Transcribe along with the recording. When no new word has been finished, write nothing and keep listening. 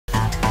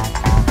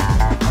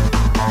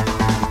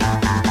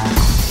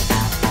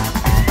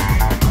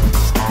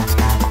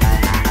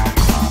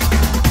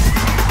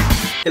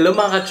Hello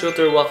mga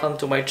ka-tutor, welcome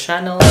to my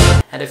channel.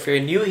 And if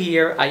you're new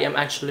here, I am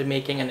actually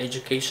making an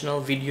educational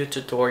video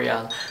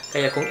tutorial.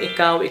 Kaya kung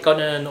ikaw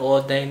na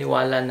nanonood na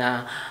iniwala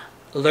na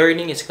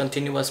learning is a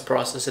continuous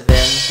process,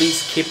 then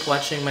please keep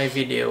watching my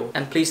video.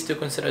 And please do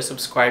consider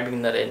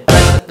subscribing na rin.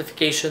 Press the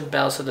notification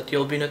bell so that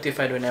you'll be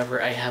notified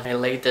whenever I have my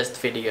latest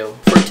video.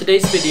 For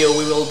today's video,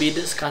 we will be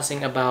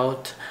discussing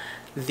about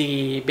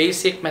the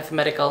basic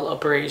mathematical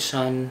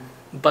operation,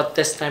 but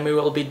this time we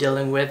will be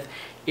dealing with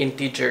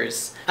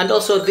integers. And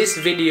also this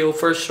video,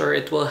 for sure,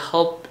 it will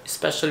help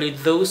especially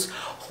those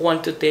who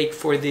want to take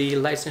for the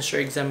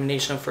licensure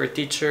examination for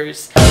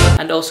teachers.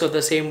 And also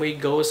the same way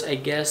goes, I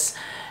guess,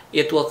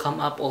 it will come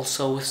up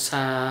also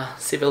sa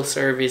civil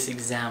service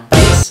exam.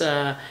 These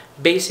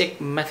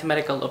basic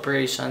mathematical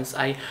operations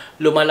ay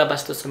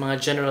lumalabas to sa mga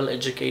general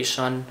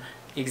education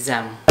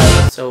exam.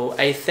 So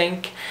I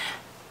think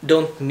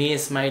don't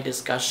miss my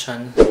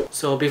discussion.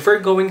 So before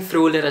going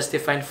through, let us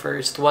define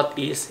first what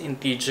is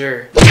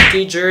integer.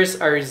 Integers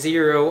are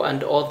 0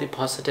 and all the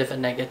positive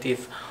and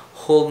negative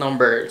whole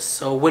numbers.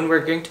 So when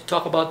we're going to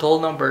talk about whole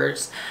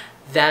numbers,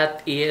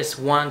 that is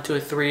 1, 2,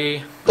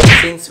 3.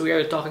 Since we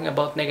are talking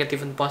about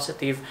negative and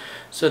positive,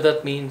 so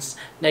that means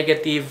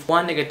negative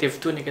 1, negative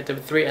 2,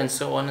 negative 3, and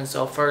so on and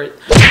so forth.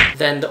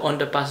 Then on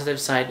the positive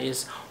side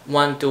is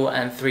 1, 2,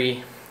 and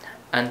 3.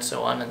 And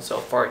so on and so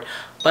forth.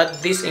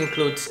 But this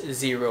includes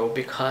 0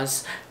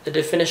 because the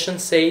definition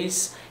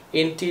says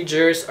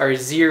integers are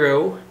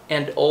 0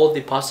 and all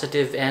the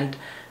positive and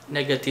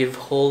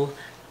negative whole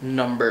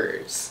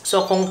numbers.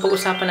 So kung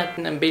pag-usapan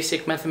natin ang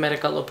basic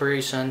mathematical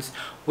operations,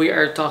 we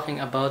are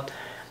talking about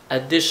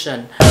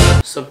addition,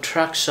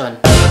 subtraction,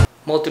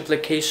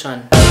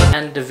 multiplication,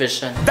 and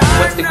division.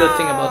 What's the good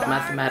thing about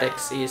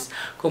mathematics is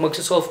kung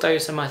magsusolve tayo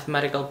sa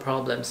mathematical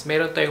problems,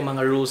 meron tayong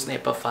mga rules na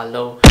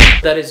ipa-follow.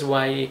 That is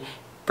why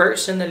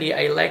personally,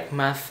 I like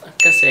math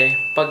kasi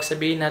pag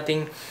sabihin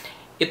natin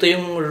ito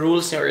yung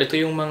rules niya or ito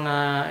yung mga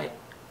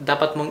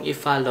dapat mong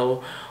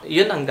i-follow,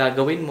 yun ang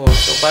gagawin mo.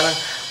 So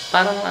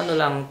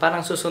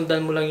parang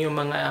susundan mo lang yung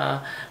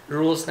mga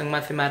rules ng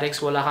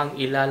mathematics, wala kang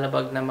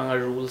ilalabag na mga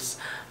rules.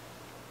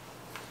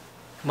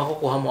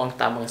 Makukuha mo ang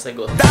tamang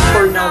sagot.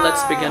 For now,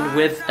 let's begin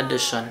with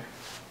addition.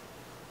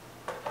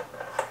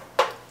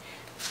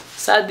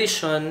 Sa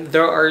addition,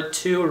 there are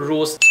two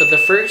rules. So the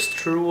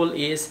first rule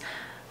is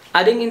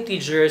adding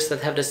integers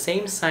that have the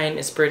same sign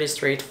is pretty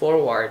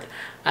straightforward.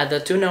 Add the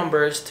two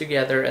numbers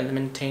together and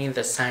maintain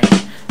the sign.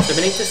 So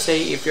meaning to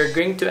say, if you're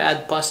going to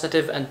add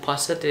positive and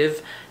positive,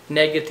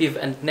 negative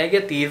and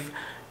negative,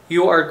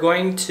 you are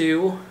going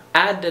to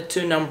add the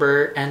two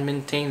number and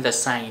maintain the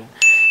sign.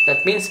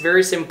 That means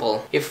very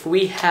simple. If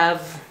we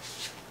have,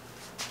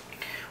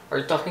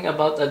 we're talking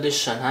about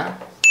addition, huh?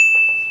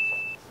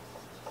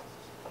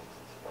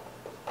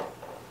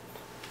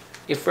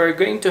 If we're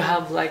going to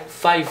have like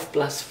 5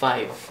 plus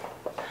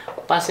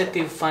 5,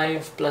 positive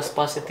 5 plus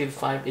positive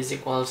 5 is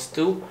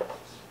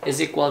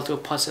equal to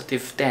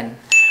positive 10.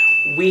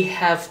 We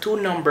have two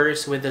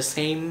numbers with the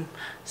same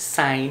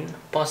sign,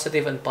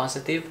 positive and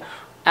positive.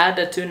 Add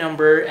the two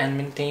number and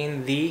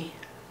maintain the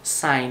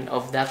sign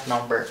of that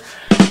number.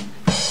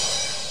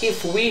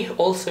 If we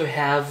also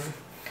have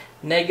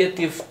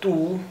negative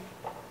 2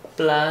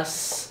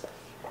 plus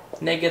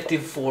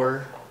negative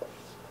 4,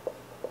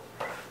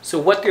 so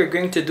what you're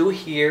going to do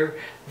here,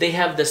 they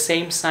have the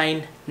same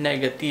sign,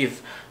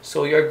 negative.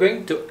 So you're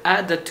going to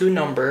add the two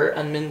number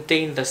and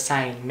maintain the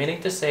sign.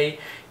 Meaning to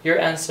say, your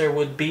answer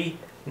would be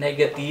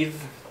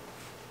negative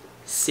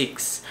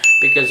 6.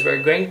 Because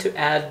we're going to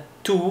add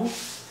 2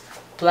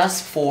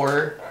 plus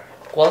 4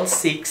 equals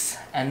 6.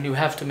 And you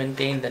have to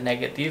maintain the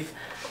negative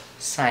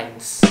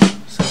signs.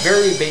 So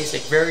very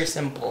basic, very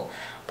simple.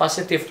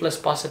 Positive plus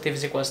positive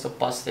is equals to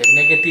positive.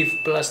 Negative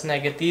plus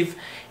negative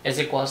is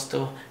equals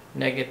to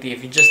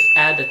negative. You just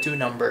add the two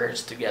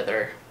numbers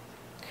together.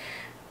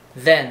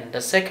 Then the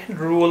second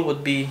rule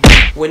would be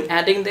when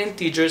adding the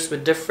integers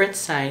with different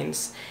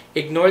signs,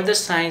 ignore the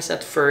signs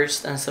at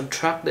first and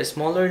subtract the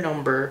smaller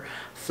number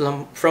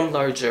from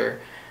larger.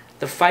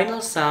 The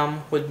final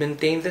sum would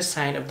maintain the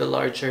sign of the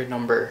larger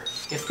number.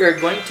 If you're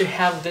going to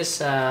have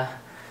this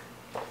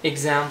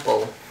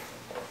example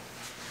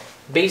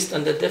based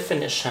on the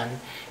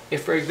definition,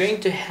 if we're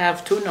going to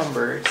have two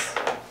numbers,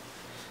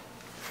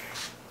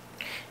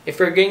 if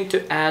we're going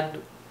to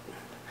add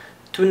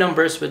two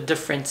numbers with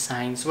different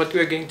signs, what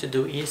we're going to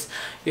do is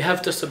you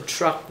have to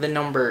subtract the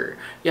number.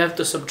 You have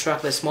to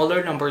subtract the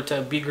smaller number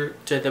to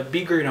the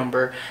bigger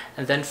number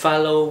and then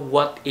follow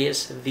what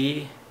is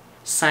the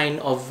sign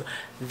of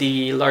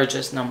the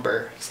largest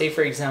number. Say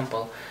for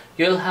example,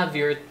 you'll have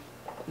your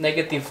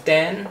negative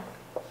 10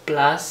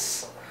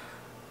 plus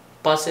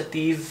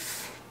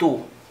positive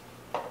 2.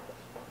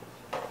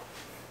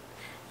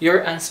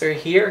 Your answer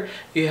here,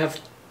 you have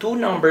two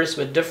numbers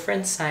with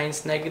different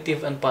signs,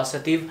 negative and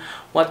positive.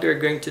 What we're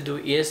going to do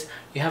is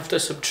you have to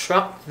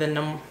subtract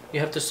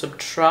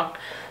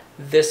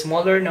the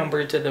smaller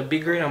number to the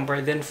bigger number,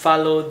 then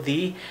follow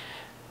the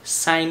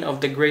sign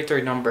of the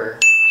greater number.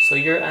 So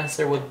your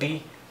answer would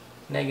be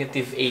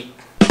negative 8.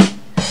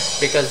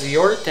 because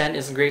your 10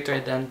 is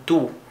greater than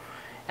 2.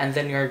 And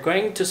then you're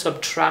going to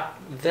subtract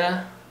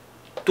the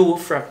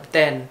 2 from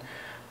 10.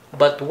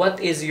 But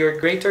what is your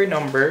greater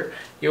number?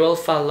 You will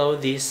follow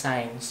this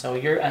sign. So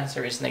your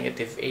answer is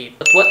negative 8.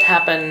 But what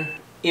happened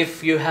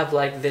if you have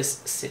like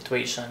this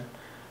situation?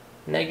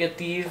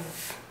 Negative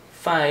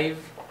 5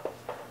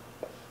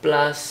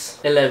 plus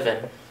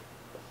 11.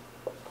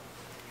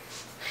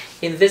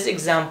 In this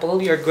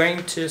example, you're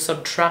going to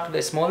subtract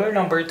the smaller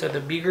number to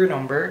the bigger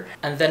number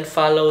and then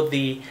follow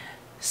the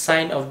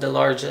sign of the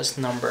largest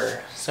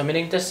number. So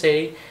meaning to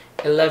say,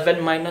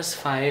 11 minus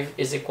 5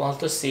 is equal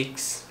to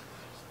 6.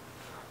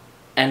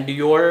 And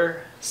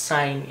your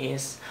sign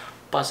is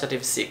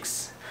positive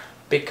 6.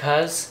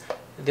 Because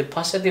the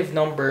positive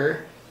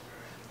number,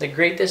 the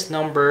greatest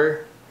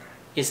number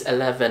is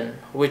 11,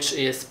 which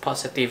is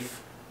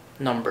positive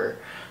number.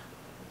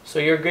 So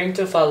you're going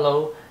to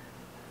follow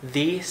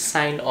the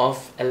sign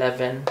of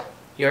 11.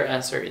 Your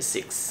answer is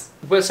 6.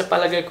 Well, sa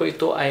palagay ko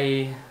ito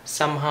ay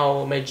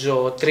somehow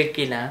medyo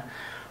tricky na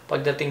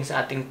pagdating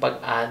sa ating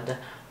pag-add.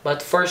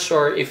 But for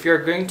sure, if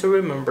you're going to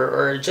remember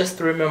or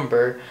just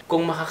remember,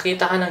 kung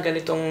makakita ka ng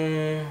ganitong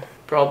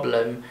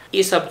problem,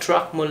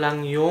 i-subtract mo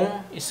lang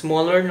yung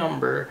smaller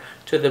number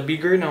to the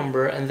bigger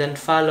number and then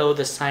follow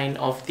the sign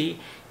of the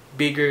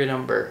bigger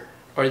number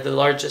or the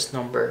largest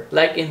number.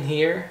 Like in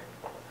here,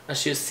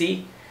 as you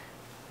see,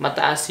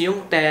 mataas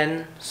yung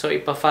 10, so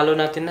ipa-follow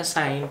natin na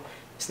sign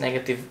is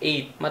negative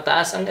 8.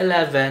 Mataas ang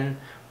 11,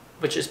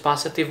 which is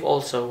positive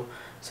also,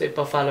 so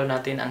ipa-follow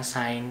natin ang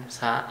sign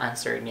sa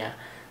answer niya.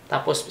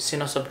 Tapos,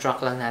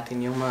 sinosubtract lang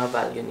natin yung mga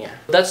value niya.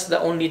 That's the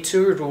only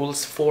two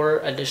rules for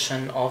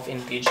addition of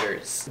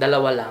integers.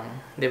 Dalawa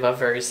lang. Diba?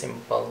 Very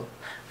simple.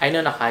 I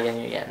know na kaya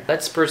nyo yan.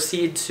 Let's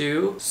proceed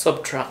to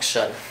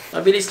subtraction.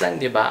 Mabilis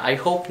lang, diba? I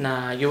hope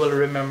na you will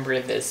remember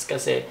this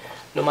kasi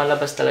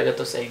lumalabas talaga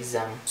to sa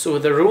exam. So,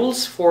 the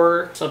rules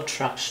for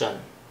subtraction.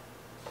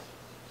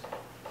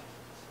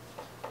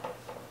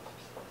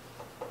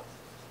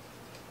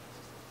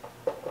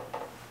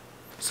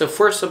 So,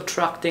 for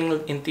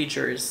subtracting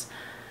integers,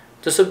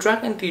 to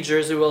subtract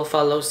integers, we will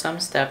follow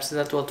some steps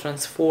that will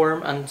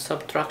transform a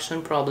subtraction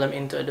problem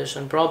into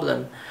addition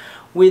problem.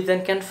 We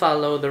then can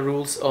follow the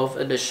rules of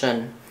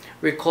addition.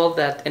 Recall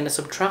that in a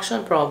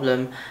subtraction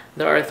problem,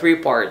 there are three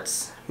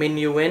parts: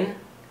 minuend,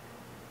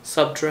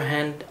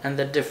 subtrahend,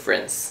 and the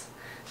difference.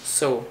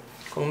 So,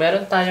 kung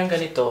meron tayong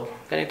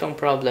ganitong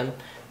problem,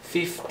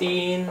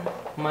 15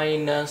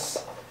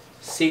 minus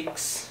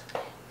 6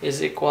 is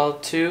equal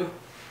to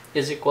 9.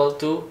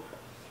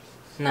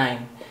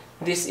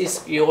 This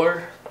is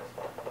your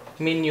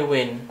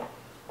minuend.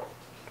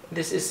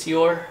 This is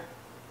your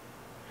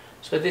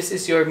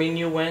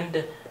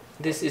minuend.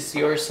 This is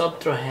your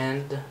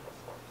subtrahend.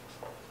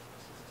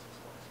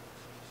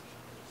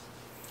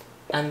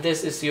 And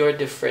this is your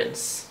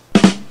difference.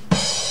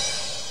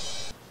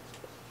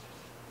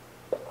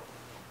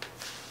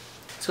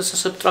 So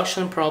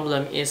subtraction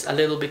problem is a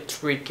little bit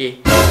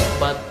tricky,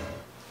 but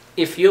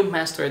if you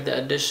master the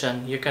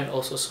addition, you can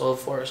also solve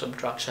for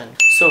subtraction.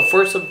 So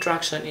for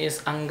subtraction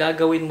is, ang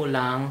gagawin mo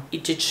lang,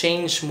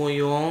 i-change mo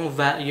yung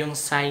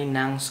sign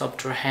ng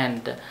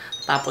subtrahend.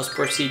 Tapos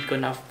proceed ka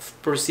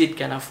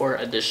na for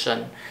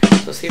addition.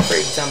 So say for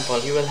example,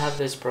 you will have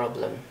this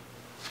problem.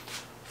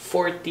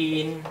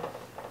 14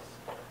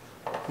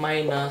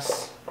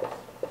 minus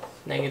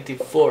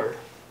negative 4.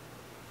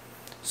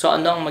 So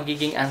ano ang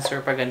magiging answer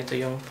pag ganito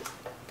yung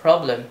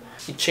problem?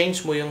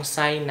 I-change mo yung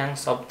sign ng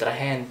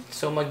subtrahend.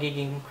 So,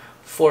 magiging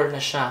 4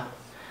 na siya.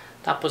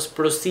 Tapos,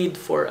 proceed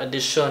for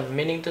addition.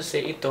 Meaning to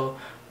say, ito,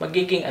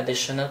 magiging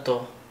addition na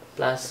to.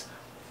 Plus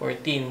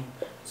 14.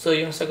 So,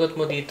 yung sagot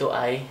mo dito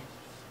ay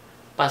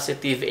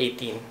positive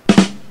 18.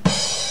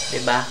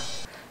 Diba?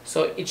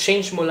 So,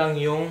 i-change mo lang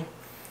yung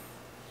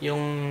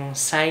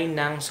sign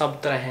ng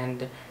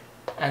subtrahend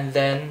and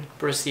then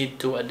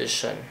proceed to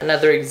addition.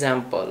 Another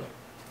example.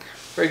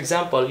 For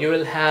example, you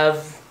will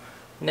have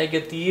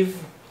negative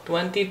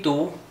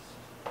 22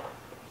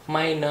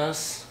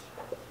 minus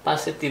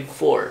positive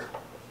 4.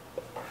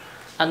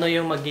 Ano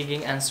yung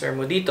magiging answer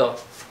mo dito?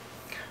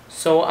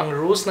 So, ang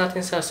rules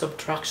natin sa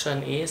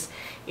subtraction is,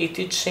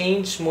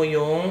 iti-change mo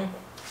yung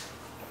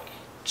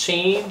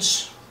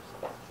change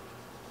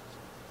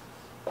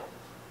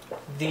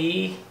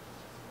the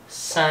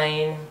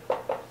sign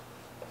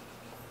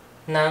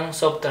ng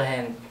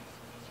subtrahend.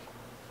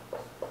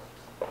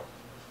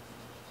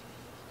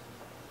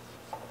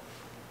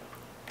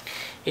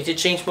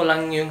 I-change mo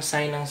lang yung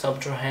sign ng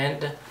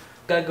subtrahend.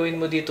 Gagawin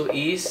mo dito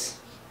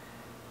is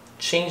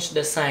change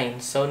the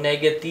sign. So,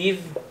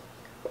 negative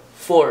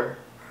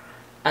 4.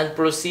 And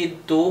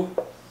proceed to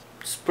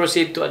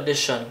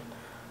addition.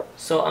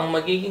 So, ang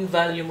magiging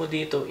value mo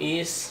dito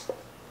is,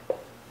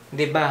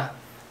 diba,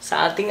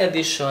 sa ating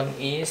addition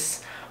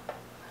is,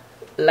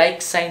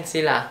 like sign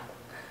sila.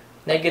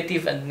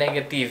 Negative and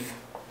negative.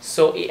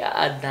 So,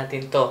 i-add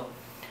natin to.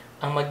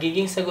 Ang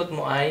magiging sagot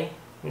mo ay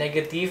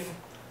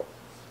negative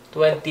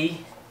 26.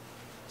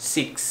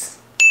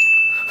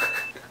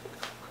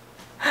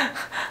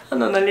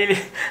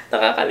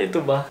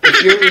 Nakakalito ba? If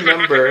you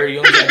remember,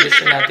 yung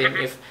addition natin,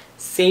 if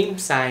same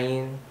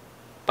sign,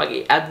 pag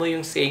i-add mo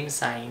yung same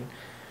sign,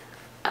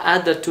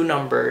 add the two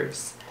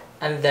numbers,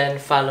 and then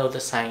follow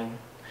the sign.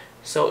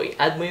 So,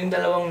 i-add mo yung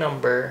dalawang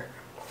number,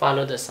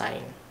 follow the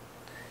sign.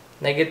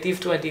 Negative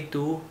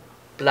 22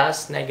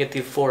 plus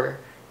negative 4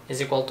 is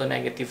equal to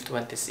negative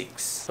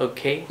 26.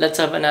 Okay? Let's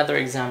have another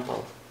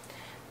example.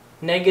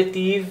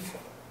 Negative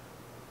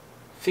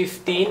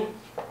 15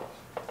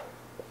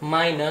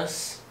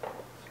 minus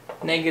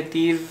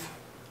negative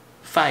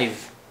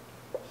 5.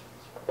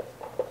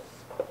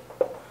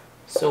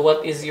 So,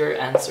 what is your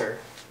answer?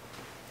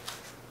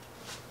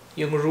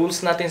 Yung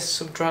rules natin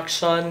sa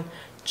subtraction,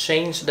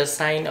 change the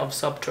sign of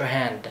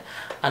subtrahend.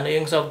 Ano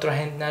yung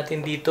subtrahend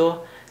natin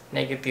dito?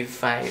 Negative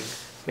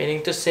 5.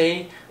 Meaning to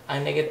say,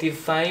 ang negative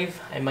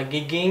 5 ay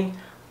magiging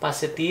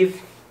positive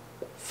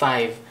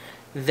 5.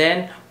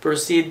 Then,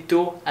 proceed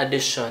to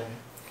addition.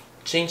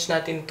 Change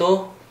natin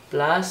to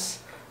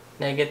plus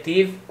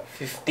negative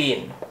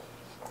 15.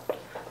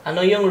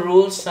 Ano yung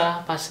rules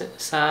sa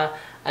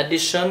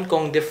addition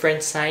kung different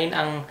sign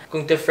ang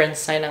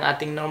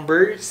ating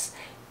numbers?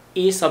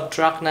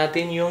 I-subtract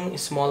natin yung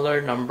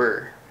smaller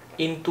number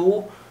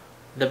into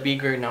the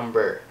bigger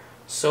number.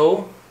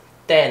 So,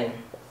 10.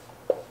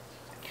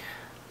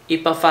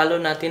 Ipa-follow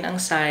natin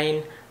ang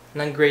sign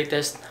ng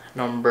greatest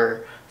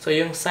number. So,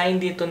 yung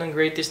sign dito ng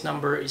greatest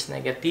number is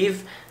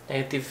negative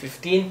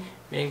 15,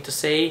 meaning to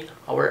say,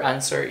 our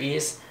answer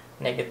is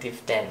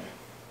negative 10.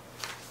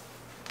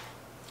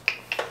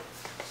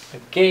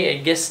 Okay,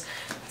 I guess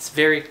it's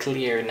very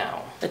clear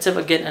now. Let's have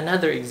again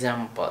another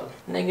example.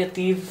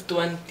 Negative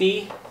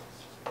 20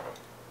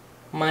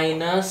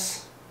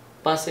 minus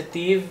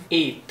positive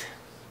 8.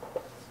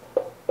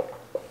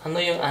 Ano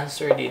yung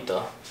answer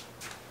dito?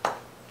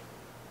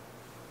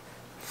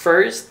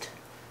 First,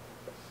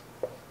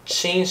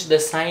 change the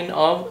sign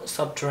of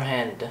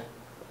subtrahend.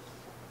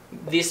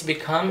 This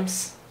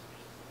becomes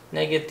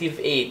negative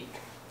 8.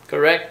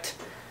 Correct?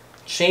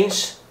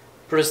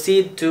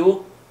 Proceed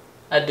to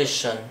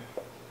addition.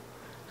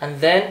 And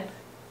then,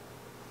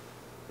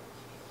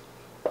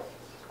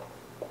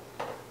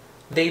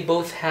 they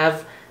both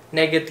have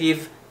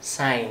negative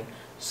sign.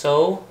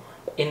 So,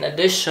 in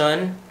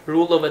addition,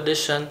 rule of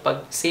addition,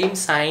 pag same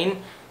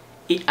sign,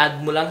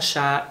 i-add mo lang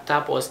siya,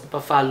 tapos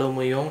ipa-follow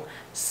mo yung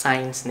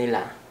signs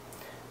nila.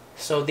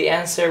 So, the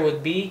answer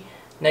would be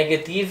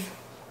negative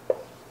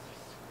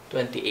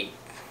 28.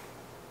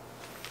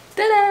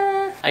 Tada!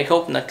 I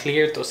hope na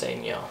clear to sa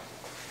inyo.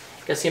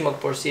 Kasi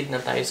mag-proceed na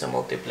tayo sa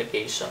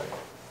multiplication.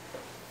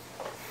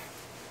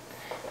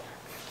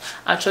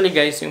 Actually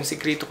guys, yung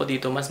sikreto ko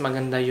dito, mas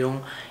maganda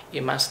yung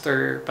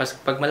i-master.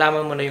 Pag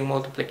malaman mo na yung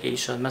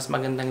multiplication, mas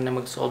magandang na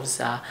mag-solve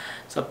sa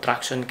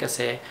subtraction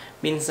kasi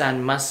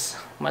minsan mas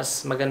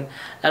maganda,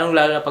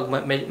 lalong-lalo na pag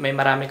may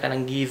marami ka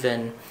ng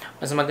given,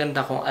 mas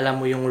maganda kung alam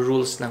mo yung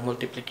rules ng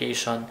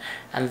multiplication,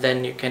 and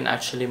then you can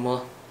actually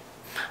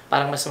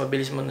parang mas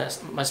mabilis mo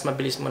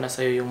na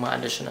sa'yo yung mga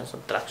addition and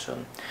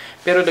subtraction.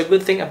 Pero the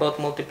good thing about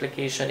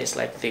multiplication is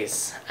like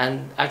this.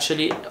 And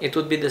actually, it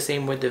would be the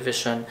same with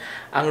division.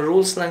 Ang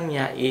rules lang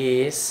niya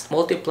is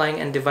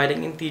multiplying and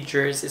dividing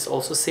integers is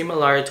also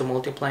similar to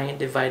multiplying and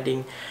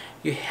dividing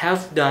you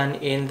have done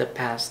in the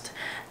past.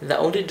 The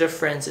only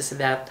difference is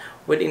that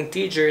with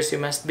integers, you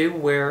must be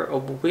aware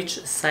of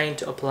which sign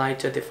to apply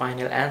to the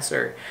final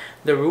answer.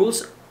 The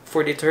rules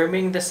for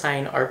determining the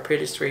sign are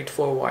pretty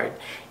straightforward.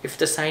 If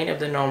the sign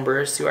of the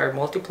numbers you are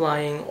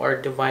multiplying or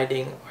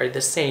dividing are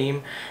the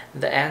same,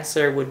 the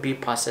answer would be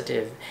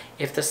positive.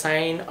 If the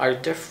sign are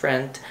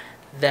different,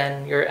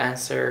 then your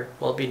answer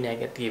will be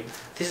negative.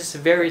 This is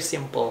very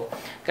simple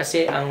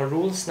kasi ang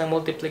rules ng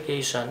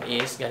multiplication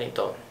is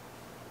ganito.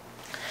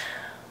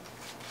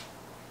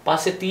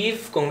 Positive,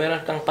 kung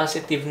meron kang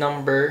positive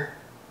number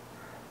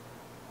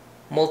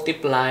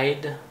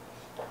multiplied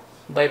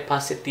by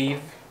positive,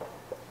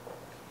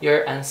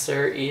 your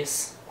answer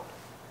is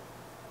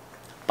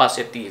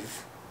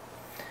positive.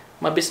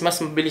 Mas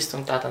mabilis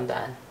itong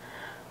tatandaan.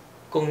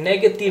 Kung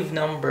negative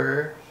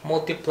number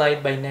multiplied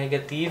by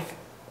negative,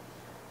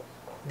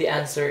 the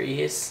answer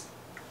is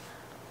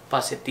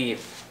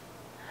positive.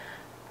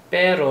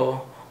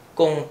 Pero,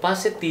 kung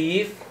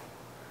positive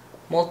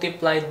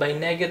multiplied by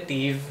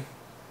negative,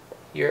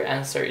 your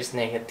answer is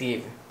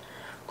negative.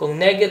 Kung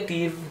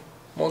negative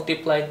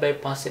multiplied by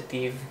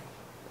positive,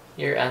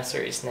 your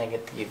answer is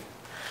negative.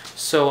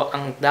 So,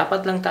 ang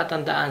dapat lang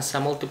tatandaan sa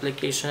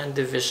multiplication and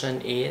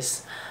division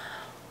is,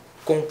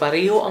 kung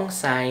pareho ang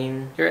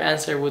sign, your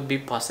answer would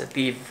be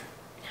positive.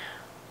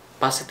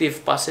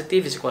 Positive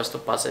is equals to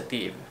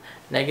positive.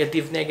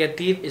 Negative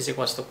is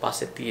equals to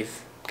positive.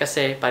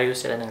 Kasi pareho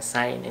sila ng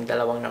sign in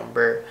dalawang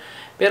number.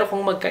 Pero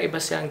kung magkaiba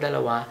silang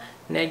dalawa,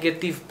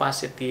 negative,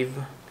 positive,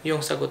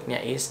 yung sagot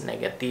niya is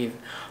negative.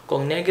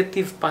 Kung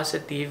negative,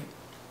 positive,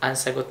 ang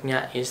sagot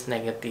niya is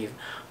negative.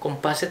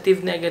 Kung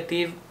positive,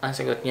 negative, ang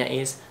sagot niya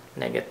is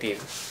negative.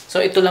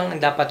 So, ito lang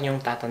ang dapat nyong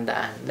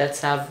tatandaan.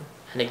 Let's have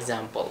an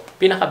example.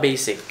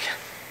 Pinaka-basic.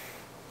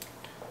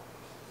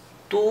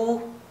 2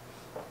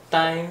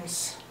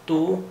 times 2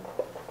 2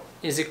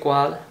 is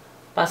equal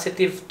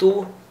positive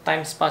 2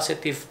 times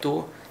positive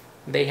 2.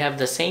 They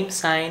have the same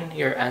sign.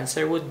 Your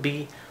answer would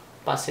be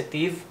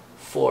positive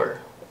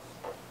 4.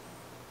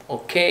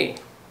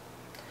 Okay.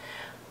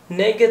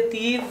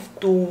 Negative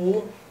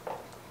 2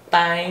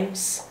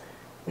 times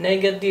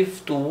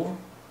negative 2.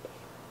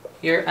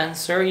 Your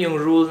answer, yung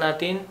rule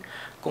natin,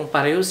 kung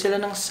pareho sila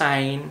ng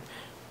sign,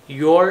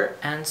 your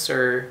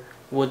answer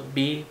would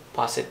be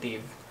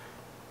positive.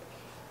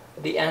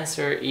 The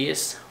answer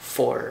is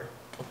 4.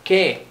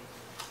 Okay.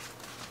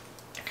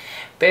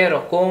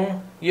 Pero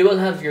kung you will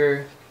have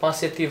your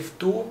positive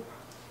 2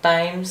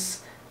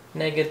 times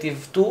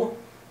negative 2,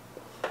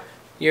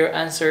 your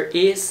answer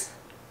is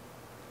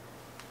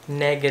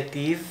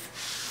negative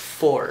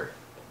 4.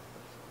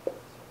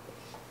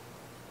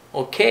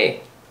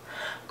 Okay.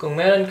 Kung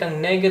meron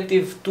kang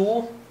negative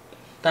 2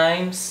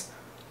 times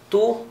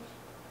 2,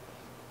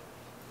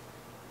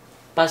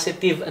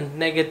 positive and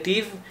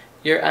negative,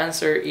 your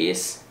answer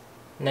is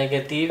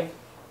negative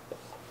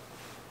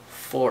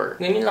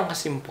 4. Ganyan lang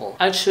kasimple.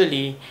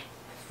 Actually,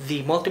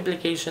 the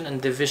multiplication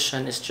and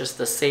division is just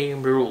the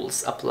same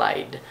rules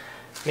applied.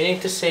 Meaning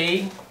to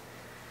say,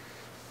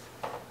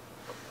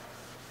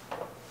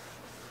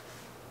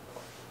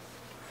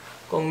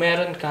 kung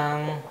meron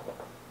kang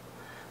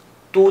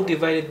 2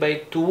 divided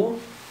by 2,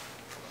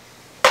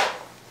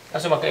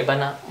 kaso magkaiba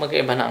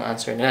na ang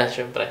answer nila,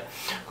 syempre.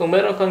 Kung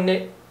meron kang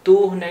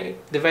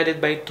 2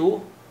 divided by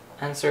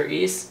 2, answer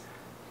is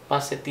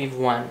positive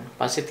 1.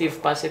 Positive,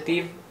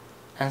 positive,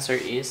 answer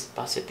is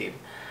positive.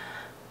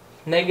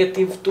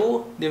 Negative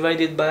 2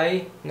 divided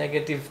by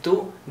negative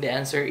 2, the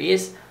answer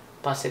is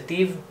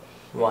positive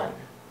 1.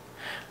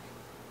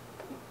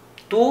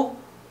 2,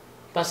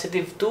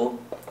 positive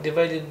 2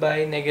 divided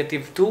by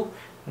negative 2,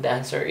 the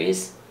answer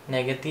is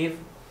negative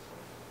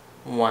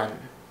 1.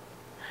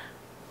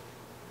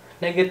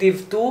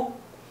 Negative 2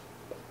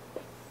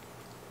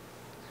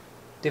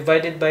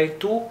 divided by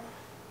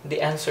 2, the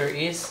answer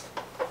is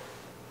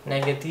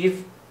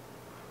negative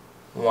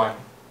 1.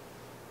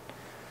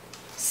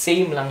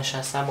 Same lang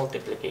siya sa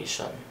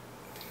multiplication.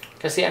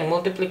 Kasi ang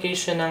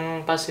multiplication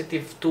ng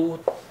positive 2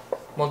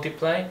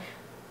 multiply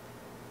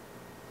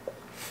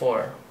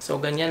 4. So,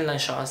 ganyan lang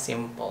siya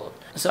ka-simple.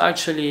 So,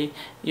 actually,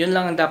 yun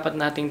lang ang dapat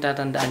nating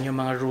tatandaan yung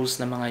mga rules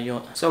na mga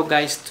yun. So,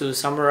 guys, to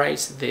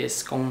summarize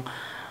this, kung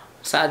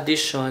sa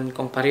addition,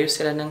 kung pareho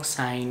sila ng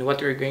sign, what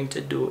we're going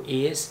to do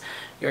is,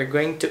 you're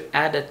going to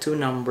add a 2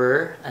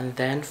 number and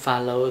then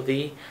follow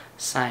the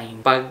sign.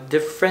 Pag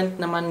different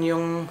naman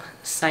yung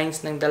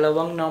signs ng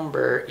dalawang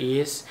number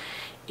is,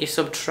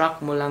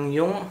 i-subtract mo lang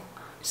yung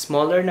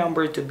smaller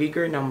number to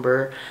bigger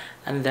number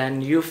and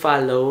then you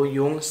follow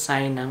yung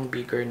sign ng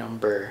bigger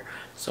number.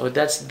 So,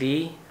 that's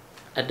the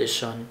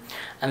addition.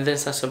 And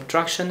then sa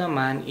subtraction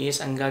naman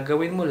is, ang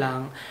gagawin mo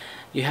lang,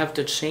 you have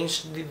to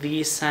change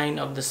the sign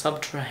of the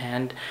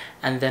subtrahend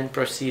and then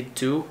proceed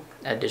to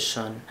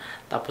addition.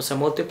 Tapos sa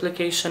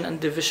multiplication and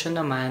division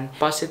naman,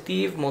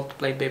 positive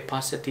multiplied by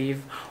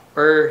positive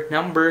or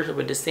numbers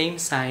with the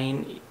same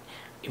sign,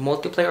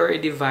 i-multiply or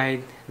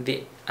i-divide,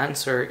 the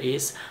answer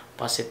is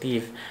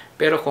positive.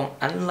 Pero kung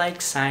unlike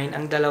sign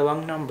ang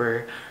dalawang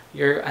number,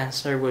 your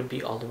answer would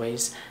be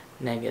always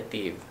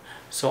negative.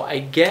 So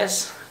I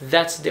guess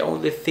that's the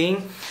only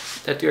thing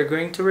that you're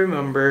going to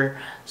remember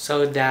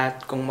so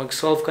that kung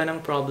mag-solve ka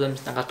ng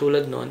problems na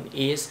katulad nun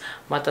is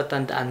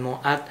matatandaan mo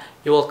at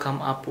you will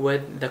come up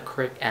with the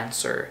correct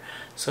answer.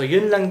 So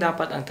yun lang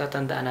dapat ang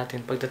tatandaan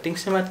natin. Pagdating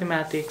sa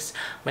mathematics,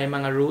 may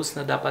mga rules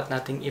na dapat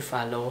nating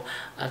i-follow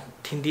at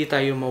hindi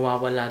tayo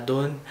mawawala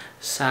dun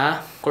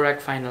sa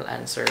correct final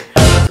answer.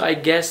 So I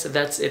guess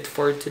that's it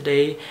for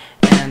today.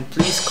 And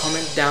please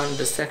comment down in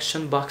the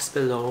section box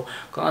below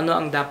kung ano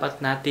ang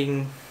dapat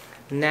nating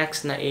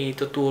next na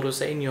ituturo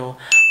sa inyo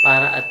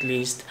para at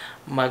least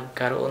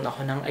magkaroon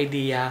ako ng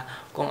idea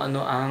kung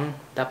ano ang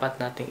dapat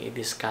nating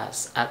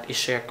i-discuss at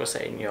i-share ko sa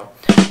inyo.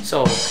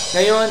 So,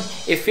 ngayon,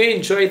 if you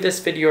enjoyed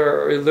this video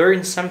or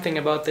learned something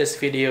about this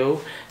video,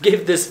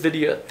 give this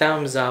video a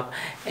thumbs up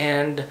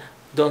and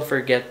don't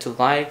forget to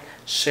like,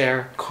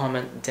 share,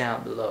 comment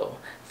down below.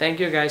 Thank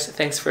you guys.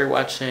 Thanks for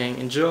watching.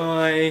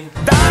 Enjoy!